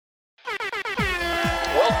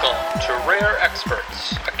Welcome to Rare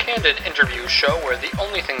Experts, a candid interview show where the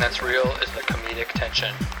only thing that's real is the comedic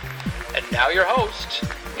tension. And now your host,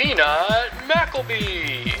 Peanut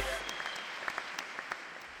Mackleby.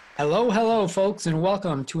 Hello, folks, and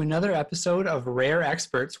welcome to another episode of Rare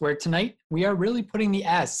Experts, where tonight we are really putting the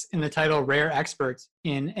S in the title Rare Experts.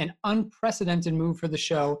 In an unprecedented move for the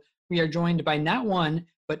show, we are joined by not one,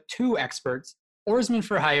 but two experts, oarsmen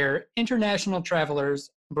for hire, international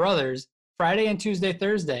travelers, brothers, Friday and Tuesday,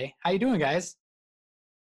 Thursday. How you doing, guys?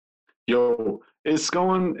 Yo, it's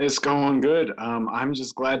going good. I'm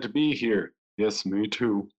just glad to be here. Yes, me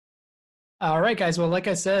too. All right, guys. Well, like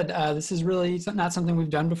I said, this is really not something we've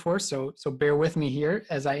done before, so bear with me here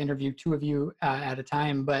as I interview two of you at a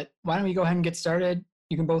time. But why don't we go ahead and get started?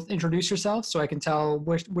 You can both introduce yourselves so I can tell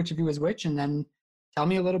which of you is which, and then tell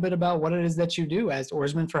me a little bit about what it is that you do as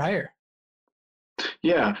oarsmen for hire.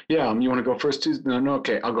 Yeah. You want to go first, too? No.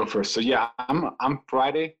 Okay, I'll go first. So yeah, I'm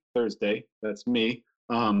Friday, Thursday. That's me.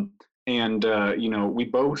 We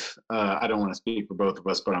both. I don't want to speak for both of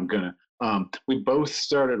us, but I'm gonna. We both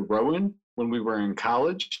started rowing when we were in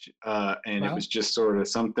college, and It was just sort of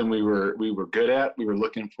something we were good at. We were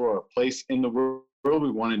looking for a place in the world.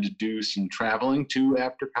 We wanted to do some traveling too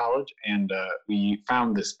after college, and we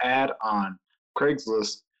found this ad on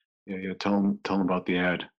Craigslist. Yeah. Tell them about the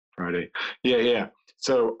ad, Friday. Yeah.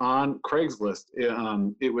 So on Craigslist,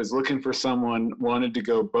 it was looking for someone wanted to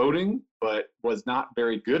go boating, but was not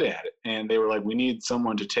very good at it. And they were like, we need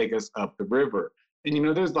someone to take us up the river.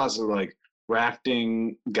 And, there's lots of like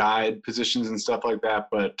rafting guide positions and stuff like that.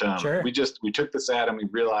 But Sure. we took this ad and we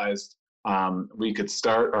realized we could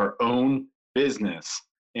start our own business.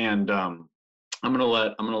 And I'm gonna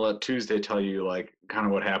let Tuesday tell you like kind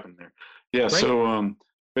of what happened there. Yeah. Great. So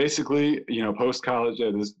basically, post college,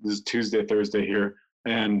 this is Tuesday, Thursday here.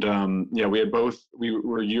 And we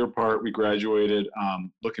were a year apart. We graduated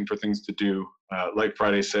looking for things to do. Like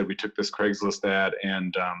Friday said, we took this Craigslist ad,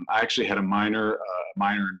 and I actually had a minor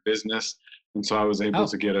in business, and so I was able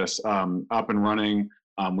to get us up and running.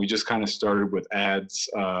 We just kind of started with ads,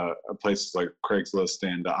 places like Craigslist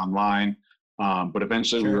and online, but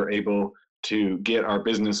eventually we were able to get our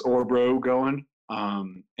business Orbro going.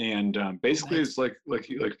 Basically Nice. It's like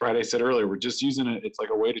Friday said earlier, we're just using it. It's like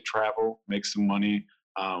a way to travel, make some money.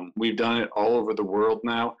 We've done it all over the world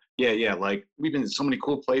now. Yeah. Like we've been in so many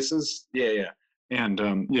cool places. Yeah. And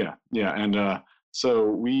so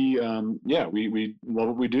we love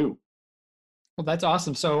what we do. Well, that's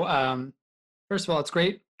awesome. So, first of all, it's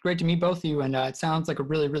great to meet both of you, and it sounds like a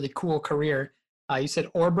really, really cool career. You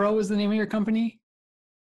said Orbro is the name of your company?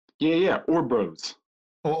 Yeah. Orbros.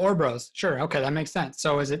 Oh, Orbros. Sure. Okay, that makes sense.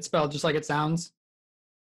 So is it spelled just like it sounds?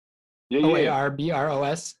 Yeah.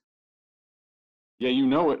 Oarbros? Yeah, you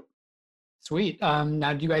know it. Sweet.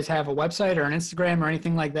 Now, do you guys have a website or an Instagram or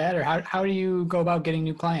anything like that? Or how do you go about getting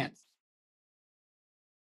new clients?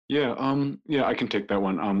 Yeah, I can take that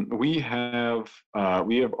one. We have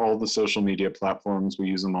all the social media platforms. We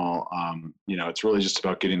use them all. It's really just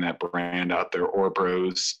about getting that brand out there.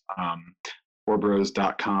 Orbros,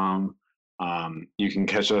 Orbros.com. You can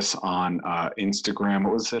catch us on Instagram.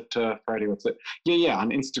 What was it, Friday? What's it? Yeah. On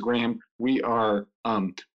Instagram, we are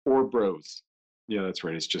Orbros. Yeah, that's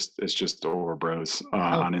right. It's just Orbros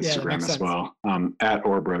on Instagram as well. At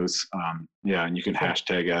Orbros. And you can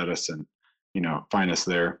hashtag at us and find us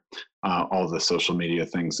there. All the social media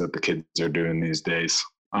things that the kids are doing these days.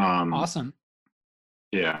 Awesome.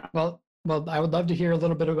 Yeah. Well, I would love to hear a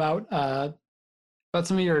little bit about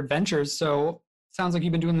some of your adventures. So sounds like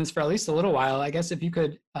you've been doing this for at least a little while. I guess if you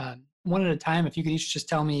could, one at a time, if you could each just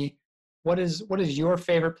tell me what is your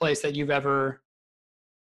favorite place that you've ever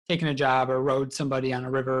taken a job or rowed somebody on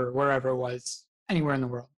a river or wherever it was, anywhere in the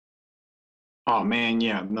world. Oh man,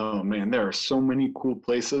 yeah, no man, there are so many cool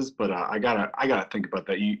places, but I gotta think about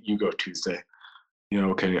that. You go Tuesday.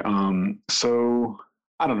 Okay. So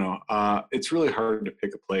I don't know. It's really hard to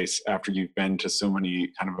pick a place after you've been to so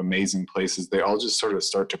many kind of amazing places. They all just sort of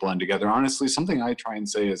start to blend together. Honestly, something I try and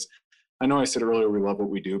say is, I know I said earlier we love what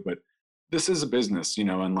we do, but this is a business,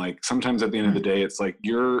 and like sometimes at the end of the day, it's like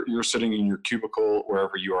you're sitting in your cubicle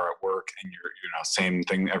wherever you are at work, and you're same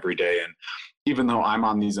thing every day. And even though I'm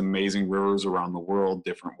on these amazing rivers around the world,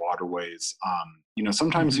 different waterways,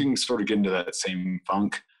 sometimes you can sort of get into that same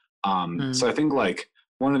funk. So I think like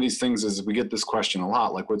one of these things is we get this question a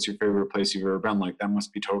lot, like, what's your favorite place you've ever been? Like, that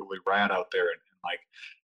must be totally rad out there. And like,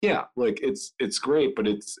 yeah, like it's great, but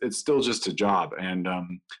it's still just a job. And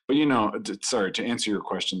but sorry, to answer your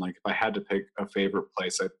question, like if I had to pick a favorite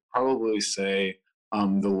place, I'd probably say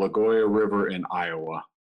the Lagoya River in Iowa.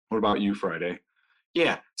 What about you, Friday?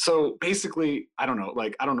 Yeah. So basically, I don't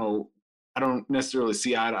know I don't necessarily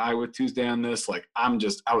see eye to eye with Tuesday on this. Like, I'm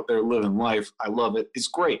just out there living life. I love it. It's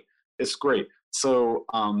great. It's great. So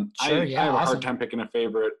Sure, I yeah, have a hard awesome. time picking a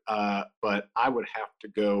favorite, but I would have to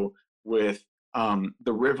go with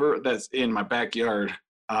the river that's in my backyard.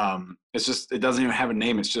 It's just, it doesn't even have a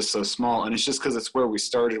name. It's just so small. And it's just because it's where we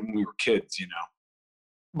started when we were kids, you know?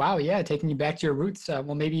 Wow, yeah, taking you back to your roots.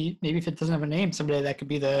 Well, maybe if it doesn't have a name, someday that could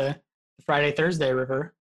be the Friday Thursday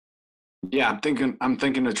River. Yeah, I'm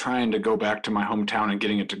thinking of trying to go back to my hometown and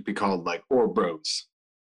getting it to be called like Orbros,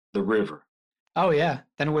 the river. Oh yeah,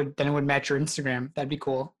 then it would match your Instagram. That'd be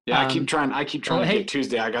cool. Yeah, I keep Well, trying to get hey,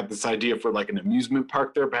 Tuesday. I got this idea for like an amusement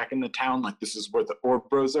park there back in the town. Like this is where the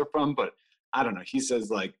Orbros are from, but I don't know. He says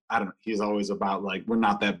like, I don't know. He's always about like, we're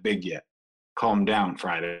not that big yet. Calm down,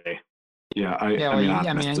 Friday. Yeah, yeah, I well, mean I mean,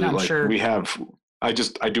 honestly, I'm like we sure. have I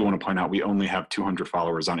do want to point out we only have 200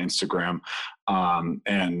 followers on Instagram.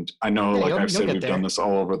 And I know Yeah, like you'll get there. I've said we've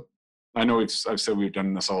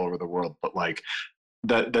done this all over the world, but like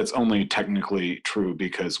that's only technically true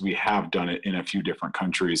because we have done it in a few different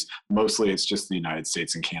countries. Mostly it's just the United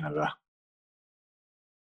States and Canada.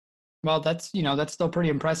 Well, that's still pretty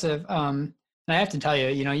impressive. And I have to tell you,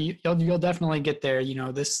 you'll definitely get there.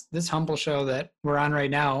 This humble show that we're on right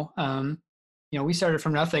now. We started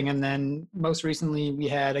from nothing, and then most recently we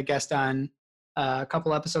had a guest on a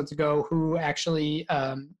couple episodes ago who actually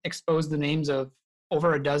exposed the names of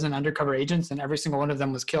over a dozen undercover agents, and every single one of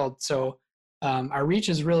them was killed. So our reach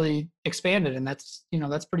has really expanded, and that's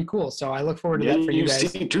pretty cool. So I look forward to Yeah, that for you you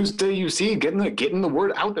guys. see Tuesday, you see getting the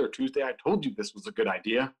word out there. Tuesday, I told you this was a good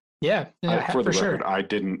idea. Yeah, yeah, For the for record, sure.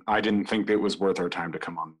 I didn't think it was worth our time to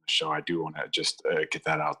come on the show. I do want to just get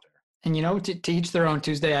that out there. And to each their own.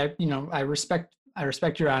 Tuesday, I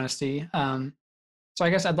respect your honesty. So I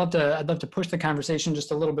guess I'd love to push the conversation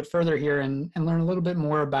just a little bit further here and learn a little bit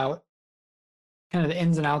more about kind of the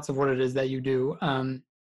ins and outs of what it is that you do.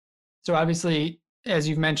 So obviously, as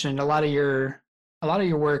you've mentioned, a lot of your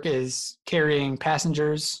work is carrying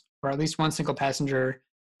passengers, or at least one single passenger,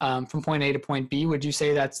 from point A to point B. Would you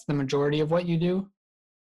say that's the majority of what you do?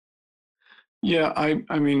 Yeah,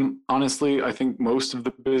 I mean, honestly, I think most of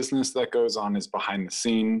the business that goes on is behind the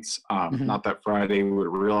scenes. Hmm. Not that Friday would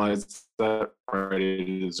realize that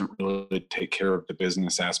Friday doesn't really take care of the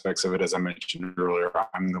business aspects of it. As I mentioned earlier,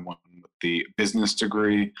 I'm the one with the business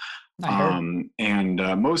degree. I heard.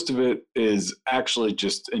 And most of it is actually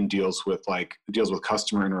just in deals with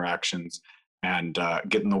customer interactions and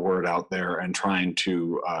getting the word out there and trying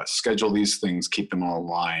to schedule these things, keep them all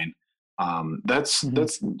aligned. Hmm. That's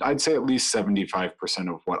I'd say at least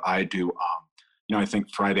 75% of what I do. I think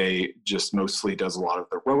Friday just mostly does a lot of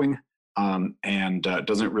the rowing and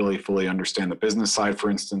doesn't really fully understand the business side.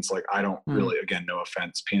 For instance, like I don't Mm. really, again, no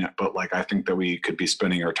offense, Peanut, but like I think that we could be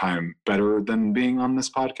spending our time better than being on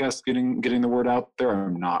this podcast, getting the word out there.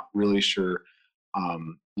 I'm not really sure. I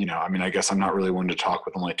mean, I guess I'm not really one to talk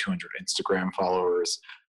with only 200 Instagram followers.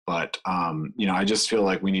 But I just feel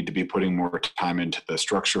like we need to be putting more time into the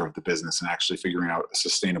structure of the business and actually figuring out a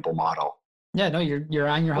sustainable model. Yeah, no, you're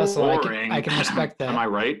on your hustle. I Boring. can respect Am that. I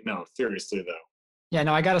right? No, seriously though. Yeah,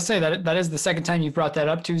 no, I got to say that is the second time you've brought that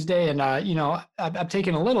up, Tuesday, and I've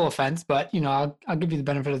taken a little offense, but I'll give you the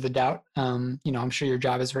benefit of the doubt. I'm sure your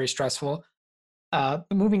job is very stressful. But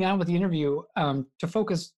moving on with the interview, to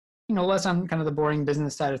focus less on kind of the boring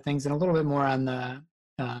business side of things and a little bit more on the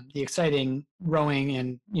exciting rowing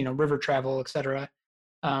and river travel, etc.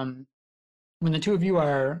 Um, when the two of you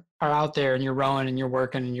are out there and you're rowing and you're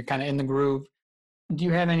working and you're kind of in the groove, do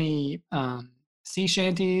you have any sea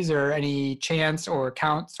shanties or any chants or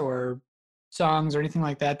counts or songs or anything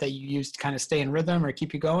like that that you use to kind of stay in rhythm or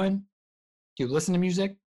keep you going? Do you listen to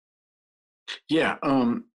music? Yeah,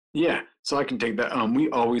 yeah. So I can take that. We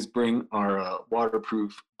always bring our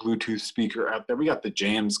waterproof Bluetooth speaker out there. We got the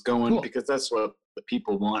jams going Cool. because that's what the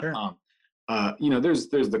people want. Sure. There's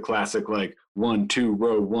the classic like 1 2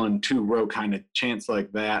 row 1 2 row kind of chants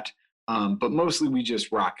like that. But mostly we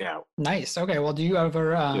just rock out. Nice. Okay. Well, do you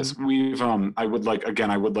ever? Yes, I would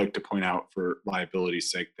like to point out for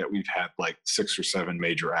liability's sake that we've had like 6 or 7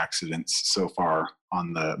 major accidents so far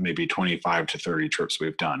on the maybe 25 to 30 trips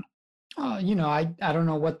we've done. I don't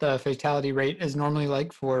know what the fatality rate is normally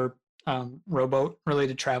like for rowboat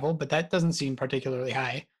related travel, but that doesn't seem particularly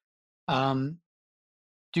high. Um,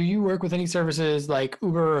 do you work with any services like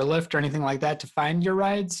Uber or Lyft or anything like that to find your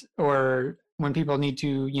rides, or when people need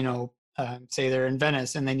to, say they're in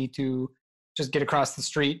Venice and they need to just get across the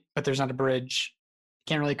street, but there's not a bridge,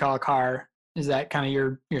 can't really call a car? Is that kind of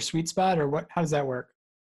your sweet spot, or what? How does that work?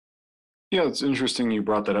 Yeah, it's interesting you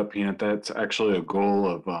brought that up, Peanut. That's actually a goal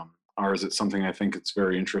of ours. It's something I think it's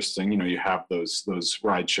very interesting. You have those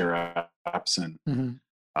rideshare apps and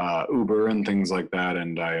Mhm. Uber and things like that.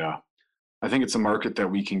 And I think it's a market that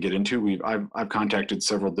we can get into. I've contacted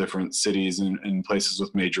several different cities and places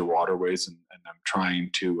with major waterways, and I'm trying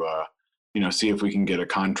to see if we can get a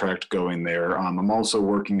contract going there. I'm also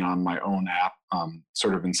working on my own app,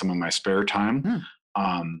 sort of in some of my spare time,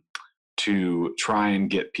 um, to try and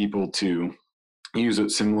get people to use it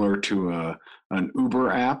similar to an Uber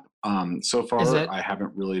app. So Is far, it? I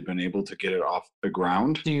haven't really been able to get it off the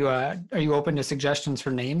ground. Do you are you open to suggestions for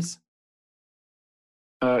names?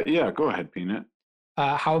 Yeah, go ahead, Peanut.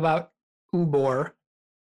 How about Ubor?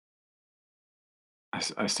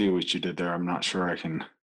 I see what you did there. I'm not sure I can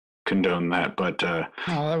condone that, but Oh,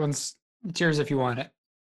 that one's it's yours if you want it.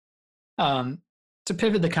 Um, to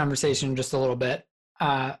pivot the conversation just a little bit,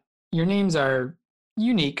 uh, your names are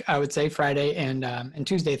unique, I would say, Friday and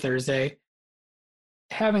Tuesday, Thursday.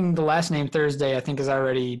 Having the last name Thursday, I think, is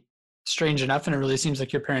already strange enough, and it really seems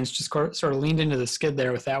like your parents just sort of leaned into the skid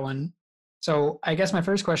there with that one. So, I guess my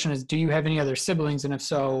first question is: do you have any other siblings, and if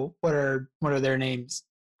so, what are their names?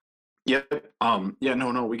 yeah, yeah,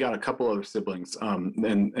 no, we got a couple other siblings,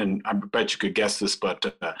 and I bet you could guess this, but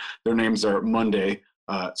their names are Monday,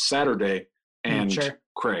 Saturday, and Sure.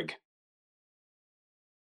 Craig.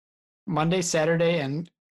 Monday, Saturday, and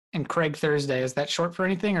Craig Thursday. Is that short for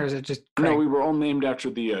anything, or is it just No, Craig? we were all named after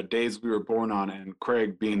the days we were born on, and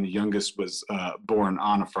Craig, being the youngest, was born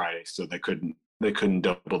on a Friday, so they couldn't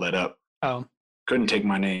double that up. Oh, Couldn't take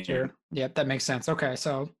my name. sure. Yep, that makes sense. Okay,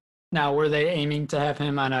 so now were they aiming to have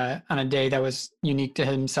him on a day that was unique to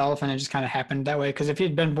himself, and it just kind of happened that way? Because if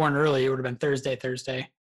he'd been born early, it would have been Thursday.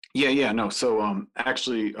 Yeah, no. So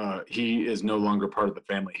actually, he is no longer part of the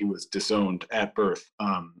family. He was disowned at birth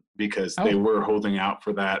because they Oh, were holding out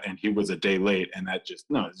for that, and he was a day late, and that it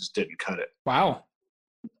just didn't cut it. wow,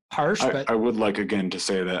 harsh, but I would like again to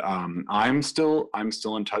say that I'm still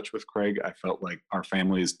in touch with Craig. I felt like our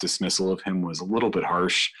family's dismissal of him was a little bit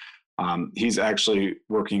harsh. He's actually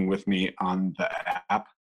working with me on the app,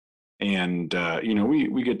 and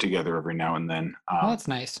we get together every now and then. well, that's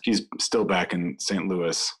nice. He's still back in St.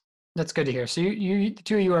 Louis. That's good to hear. So the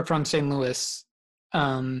two of you are from St. Louis,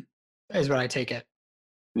 um, is what I take it.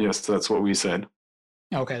 Yes, that's what we said.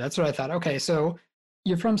 Okay, that's what I thought. Okay, so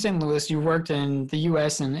you're from St. Louis. You worked in the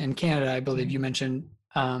U.S. and Canada, I believe you mentioned.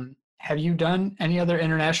 Have you done any other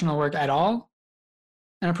international work at all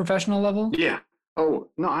on a professional level? Yeah. Oh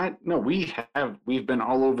no, no. We've been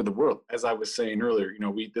all over the world, as I was saying earlier.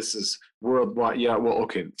 This is worldwide. Yeah. Well,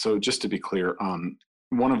 okay. So just to be clear,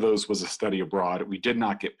 one of those was a study abroad. We did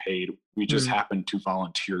not get paid. We just Mm, happened to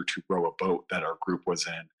volunteer to row a boat that our group was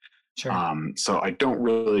in. sure. So I don't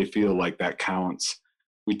really feel like that counts.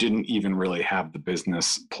 We didn't even really have the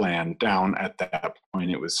business plan down at that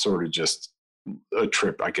point. It was sort of just a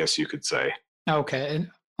trip, I guess you could say. Okay.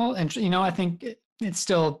 And well, and I think it's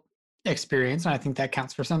still experience, and I think that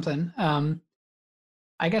counts for something.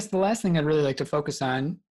 I guess the last thing I'd really like to focus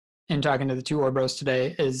on in talking to the two Orbros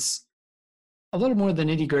today is a little more the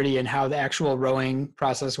nitty gritty and how the actual rowing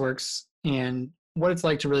process works and what it's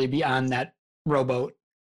like to really be on that rowboat.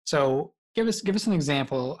 So give us an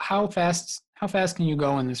example. How fast can you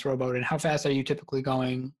go in this rowboat, and how fast are you typically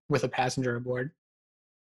going with a passenger aboard?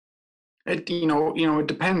 It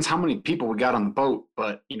depends how many people we got on the boat,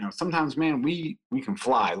 but sometimes, man, we can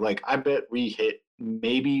fly. Like I bet we hit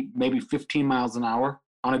maybe 15 miles an hour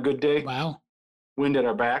on a good day, Wow. wind at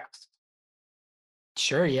our backs.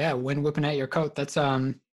 Sure, yeah. Wind whipping at your coat. That's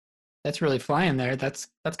really flying there. That's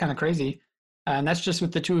kind of crazy. And that's just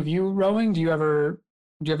with the two of you rowing. Do you ever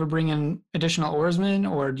bring in additional oarsmen,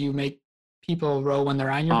 or do you make people row when they're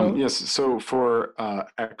on your boat? Yes. So for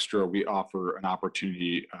extra, we offer an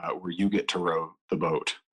opportunity where you get to row the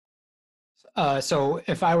boat. So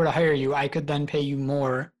if I were to hire you, I could then pay you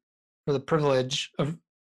more for the privilege of.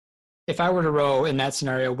 If I were to row in that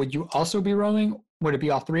scenario, would you also be rowing? Would it be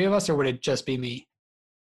all three of us, or would it just be me?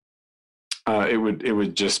 It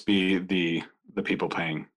would just be the people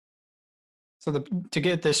paying. So to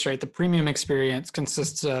get this straight, the premium experience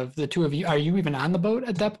consists of the two of you. Are you even on the boat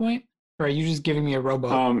at that point, or are you just giving me a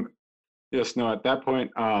rowboat? Yes, no, at that point,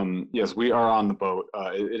 yes, we are on the boat.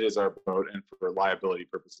 It is our boat, and for liability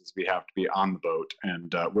purposes, we have to be on the boat,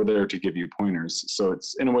 and we're there to give you pointers. So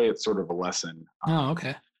it's in a way, it's sort of a lesson, Oh,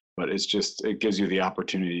 okay. but it gives you the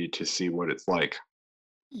opportunity to see what it's like.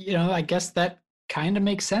 I guess that kind of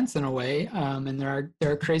makes sense in a way. And there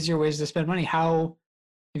are crazier ways to spend money. How,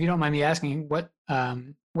 if you don't mind me asking,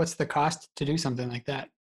 what's the cost to do something like that?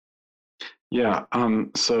 Yeah,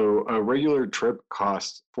 so a regular trip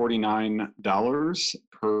costs $49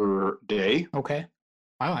 per day Okay.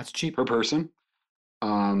 Wow, that's cheap. per person.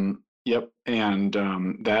 Yep, and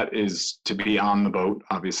that is to be on the boat,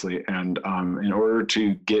 obviously. And in order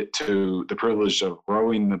to get to the privilege of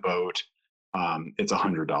rowing the boat, it's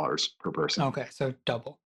 $100 per person. Okay, so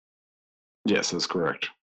double. Yes, that's correct.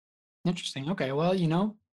 Interesting. Okay, well,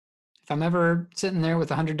 if I'm ever sitting there with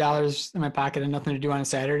 $100 in my pocket and nothing to do on a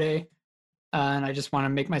Saturday, and I just want to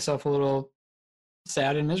make myself a little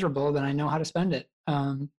sad and miserable, then I know how to spend it.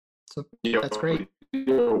 So Yep, that's great. we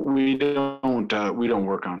don't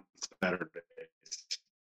work on Saturdays.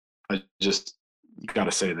 I just got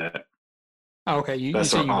to say that. Oh, okay, you That's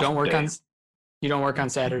say our you don't off work on day. you don't work on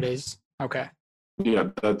Saturdays. Okay. Yeah,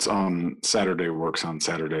 that's Saturday works on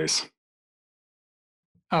Saturdays.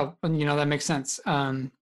 Oh, that makes sense.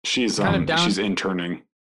 She's kind of down. she's interning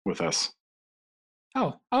with us.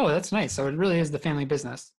 Oh, that's nice. So it really is the family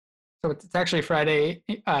business. So it's actually Friday,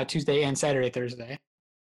 Tuesday, and Saturday, Thursday.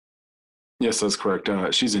 Yes, that's correct.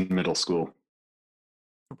 She's in middle school.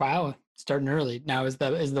 Wow, starting early. Now is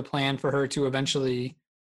the plan for her to eventually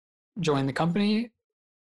join the company?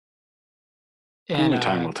 And Only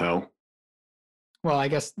time will tell. well, I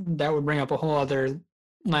guess that would bring up a whole other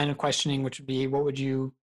line of questioning, which would be, what would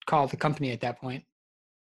you call the company at that point?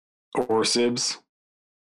 Or Sibs.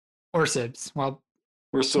 Or Sibs. Well,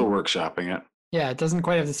 We're still workshopping it. yeah, it doesn't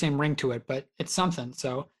quite have the same ring to it, but it's something.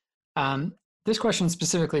 So this question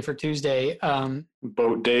specifically for Tuesday,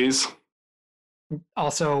 Boat days,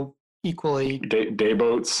 also equally day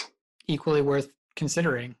boats. equally worth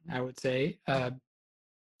considering, I would say.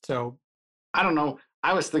 So I don't know.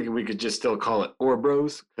 I was thinking we could just still call it Or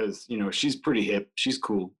Bros because she's pretty hip. She's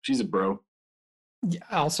cool. She's a bro.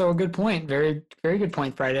 also a good point. Very, very good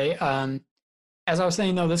point, Friday. As I was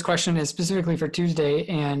saying, though, this question is specifically for Tuesday.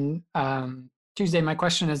 And Tuesday, my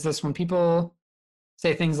question is this: when people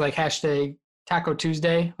say things like hashtag Taco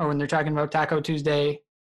Tuesday, or when they're talking about Taco Tuesday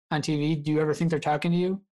on TV, do you ever think they're talking to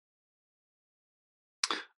you?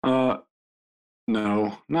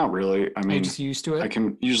 No, not really. I Are you mean, just used to it? I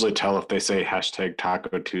can usually tell if they say hashtag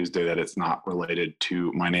Taco Tuesday that it's not related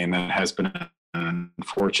to my name. That has been an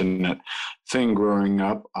unfortunate thing growing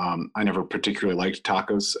up. I never particularly liked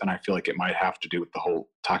tacos, and I feel like it might have to do with the whole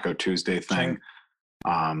Taco Tuesday thing.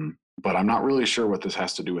 Sure. But I'm not really sure what this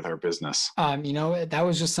has to do with our business. That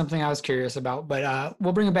was just something I was curious about, but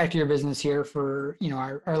we'll bring it back to your business here for,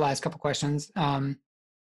 our last couple questions. I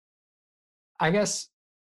guess,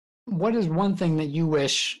 what is one thing that you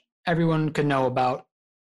wish everyone could know about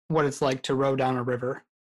what it's like to row down a river?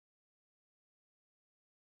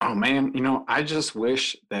 Oh man, I just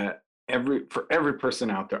wish that for every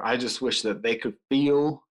person out there, I just wish that they could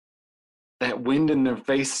feel that wind in their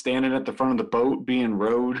face standing at the front of the boat being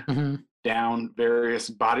rowed down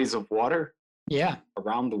various bodies of water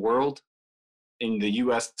around the world, in the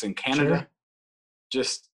US and Canada. Sure.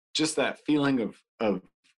 Just that feeling of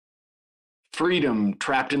freedom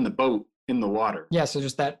trapped in the boat in the water. Yeah, so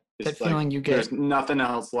just that feeling you get. There's nothing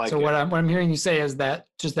else like it. So what I'm hearing you say is that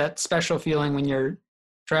just that special feeling when you're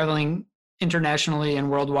traveling internationally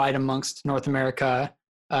and worldwide amongst North America,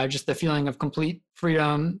 just the feeling of complete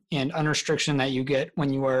freedom and unrestriction that you get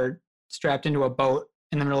when you are strapped into a boat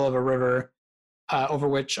in the middle of a river, over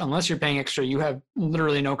which, unless you're paying extra, you have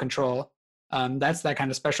literally no control. That's that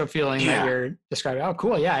kind of special feeling that you're describing. Oh,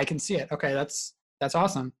 cool. Yeah, I can see it. Okay, that's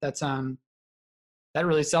awesome. That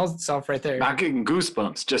really sells itself right there. Not getting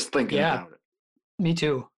goosebumps just thinking about it. Me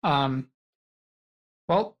too.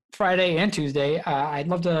 Well, Friday and Tuesday, I'd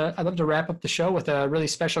love to wrap up the show with a really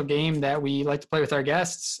special game that we like to play with our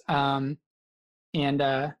guests. Thank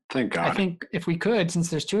God. I think if we could, since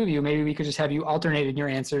there's two of you, maybe we could just have you alternate in your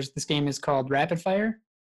answers. This game is called Rapid Fire.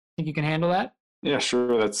 Think you can handle that? Yeah,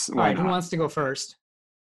 sure. All right. Who wants to go first?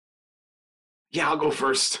 Yeah, I'll go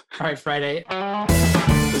first. All right, Friday.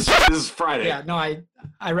 This is Friday. Yeah, no,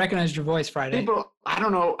 I recognized your voice, Friday. People, I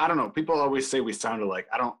don't know. People always say we sounded like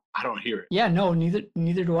I don't hear it. Yeah, no, neither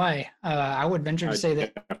do I. I would venture to say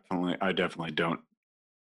that. I definitely don't.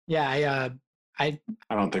 Yeah, I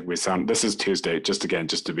don't think we sound. This is Tuesday. Just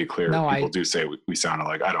to be clear, people do say we sound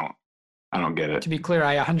alike. I don't get it. To be clear,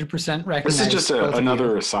 I 100% recognize. This is just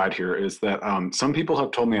another aside here. Is that some people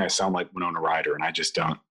have told me I sound like Winona Ryder, and I just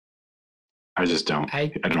don't. I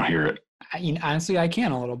don't hear it. Honestly, I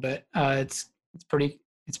can a little bit. It's pretty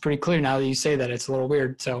clear now that you say that. It's a little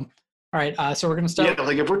weird. So, all right. So we're gonna start. Yeah,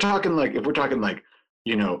 like if we're talking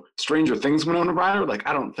Stranger Things Winona Ryder, like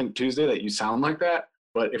I don't think Tuesday that you sound like that.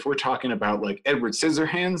 But if we're talking about like Edward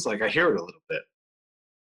Scissorhands, like I hear it a little bit.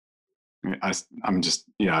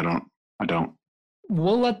 I don't.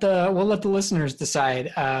 We'll let the listeners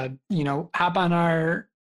decide.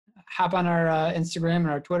 Hop on our Instagram and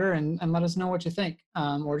our Twitter and let us know what you think,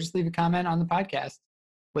 or just leave a comment on the podcast.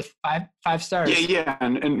 with five stars. Yeah,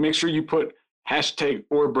 and make sure you put hashtag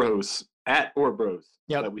 @OrBros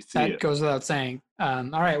Yep, that we see that it. goes without saying. All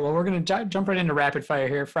right, well, we're going to jump right into rapid fire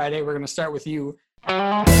here. Friday, we're going to start with you.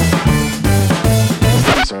 I'm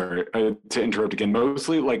sorry to interrupt again.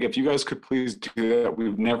 Mostly, like, if you guys could please do that.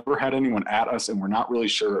 We've never had anyone at us, and we're not really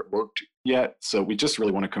sure it worked yet. So we just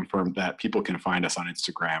really want to confirm that people can find us on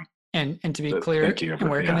Instagram. And to be clear, thank you, and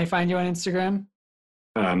where can they find you on Instagram?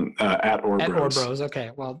 At @OrBros. At OrBros.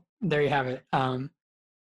 Okay, well, there you have it.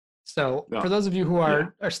 So for those of you who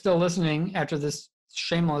are still listening after this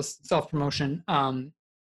shameless self-promotion, the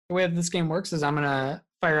way that this game works is I'm going to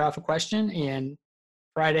fire off a question, and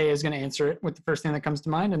Friday is going to answer it with the first thing that comes to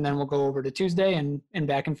mind, and then we'll go over to Tuesday and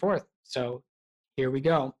back and forth. So here we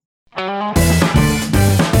go. Rapid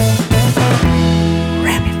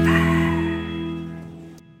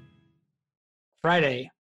fire.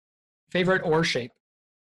 Friday, favorite oar shape?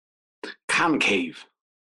 Concave.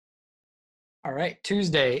 All right.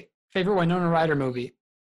 Tuesday, favorite Winona Ryder movie?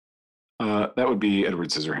 That would be Edward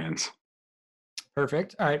Scissorhands.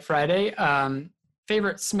 Perfect. All right. Friday,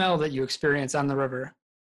 favorite smell that you experience on the river?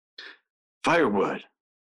 Firewood.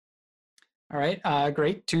 All right.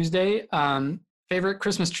 Great. Tuesday, favorite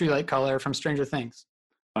Christmas tree light color from Stranger Things?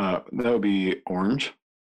 That would be orange.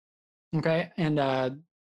 Okay. And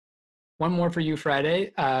one more for you,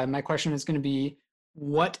 Friday. My question is going to be,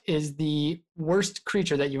 what is the worst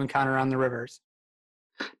creature that you encounter on the rivers?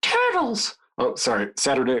 Turtles. Oh, sorry.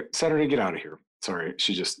 Saturday, get out of here. Sorry,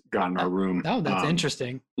 she just got in our room. Oh, that's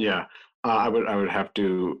interesting. Yeah, I would have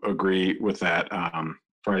to agree with that.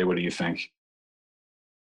 Friday, what do you think?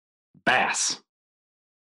 Bass.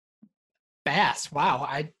 Bass. Wow,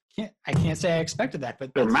 I can't say I expected that,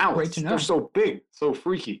 but their that's mouths. Great to know. They're so big, so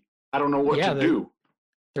freaky. I don't know what to do.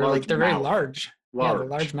 They're very large. Yeah, they're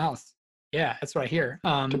large mouths. Yeah, that's what I hear.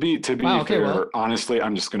 To be fair, honestly,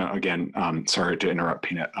 I'm just gonna again. Sorry to interrupt,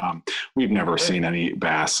 Peanut. We've never seen any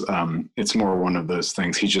bass. It's more one of those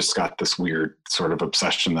things. He's just got this weird sort of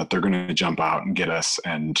obsession that they're gonna jump out and get us,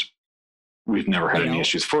 and we've never had any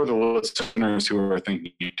issues. For the listeners who are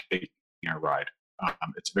thinking of taking a ride,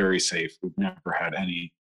 it's very safe. We've never had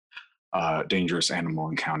any dangerous animal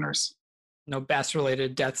encounters. No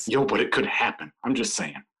bass-related deaths. Yo, but it could happen. I'm just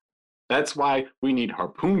saying. That's why we need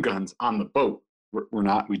harpoon guns on the boat. We're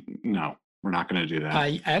not going to do that.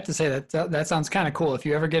 I have to say that sounds kind of cool. If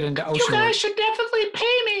you ever get into ocean, you guys should definitely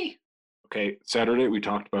pay me. Okay, Saturday we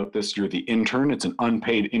talked about this. You're the intern. It's an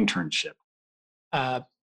unpaid internship.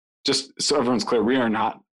 Just so everyone's clear, we are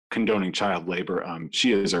not condoning child labor.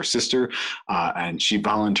 She is our sister, and she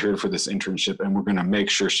volunteered for this internship, and we're going to make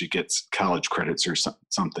sure she gets college credits or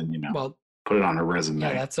something. Well, put it on her resume.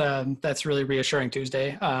 Yeah, that's really reassuring,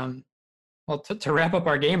 Tuesday. Well, to wrap up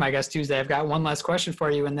our game, I guess, Tuesday, I've got one last question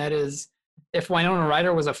for you, and that is, if Winona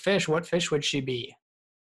Ryder was a fish, what fish would she be?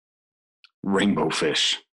 Rainbow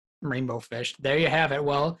fish. Rainbow fish. There you have it.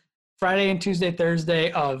 Well, Friday and Tuesday,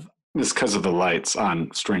 Thursday of... It's because of the lights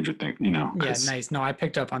on Stranger Things, Yeah, nice. No, I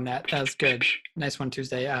picked up on that. That was good. Nice one,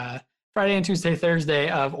 Tuesday. Friday and Tuesday, Thursday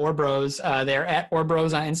of OrBros. They're at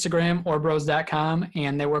OrBros on Instagram, orbros.com,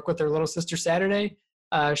 and they work with their little sister Saturday.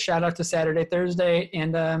 Shout out to Saturday, Thursday.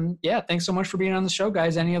 And thanks so much for being on the show,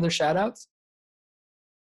 guys. Any other shout outs?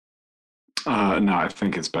 No, I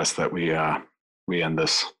think it's best that we end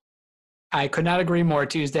this. I could not agree more,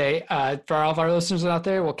 Tuesday. For all of our listeners out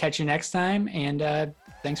there, we'll catch you next time. And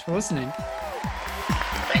thanks for listening.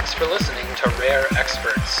 Thanks for listening to Rare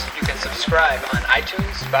Experts. You can subscribe on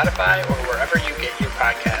iTunes, Spotify, or wherever you get your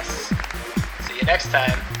podcasts. See you next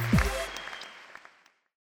time.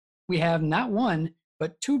 We have not one,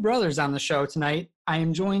 but two brothers on the show tonight. I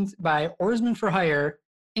am joined by Oarsmen for Hire,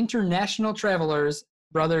 international travelers,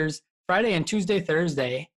 brothers, Friday and Tuesday,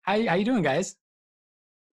 Thursday. How you doing, guys?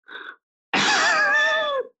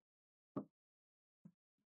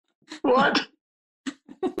 What?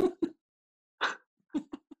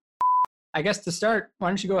 I guess to start, why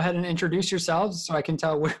don't you go ahead and introduce yourselves so I can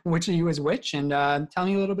tell which of you is which, and tell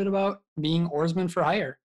me a little bit about being Oarsmen for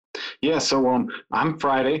Hire. Yeah, so I'm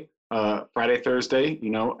Friday, Thursday,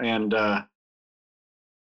 and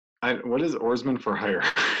what is Oarsmen for Hire?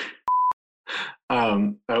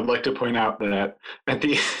 I would like to point out that at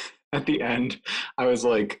the end, I was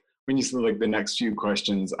like, when you said like the next few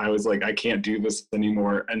questions, I was like, I can't do this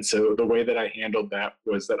anymore. And so the way that I handled that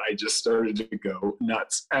was that I just started to go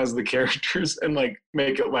nuts as the characters and like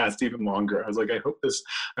make it last even longer. I was like, I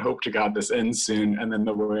hope to God this ends soon. And then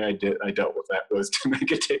the way I dealt with that was to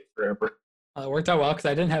make it take forever. It worked out well because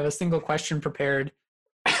I didn't have a single question prepared.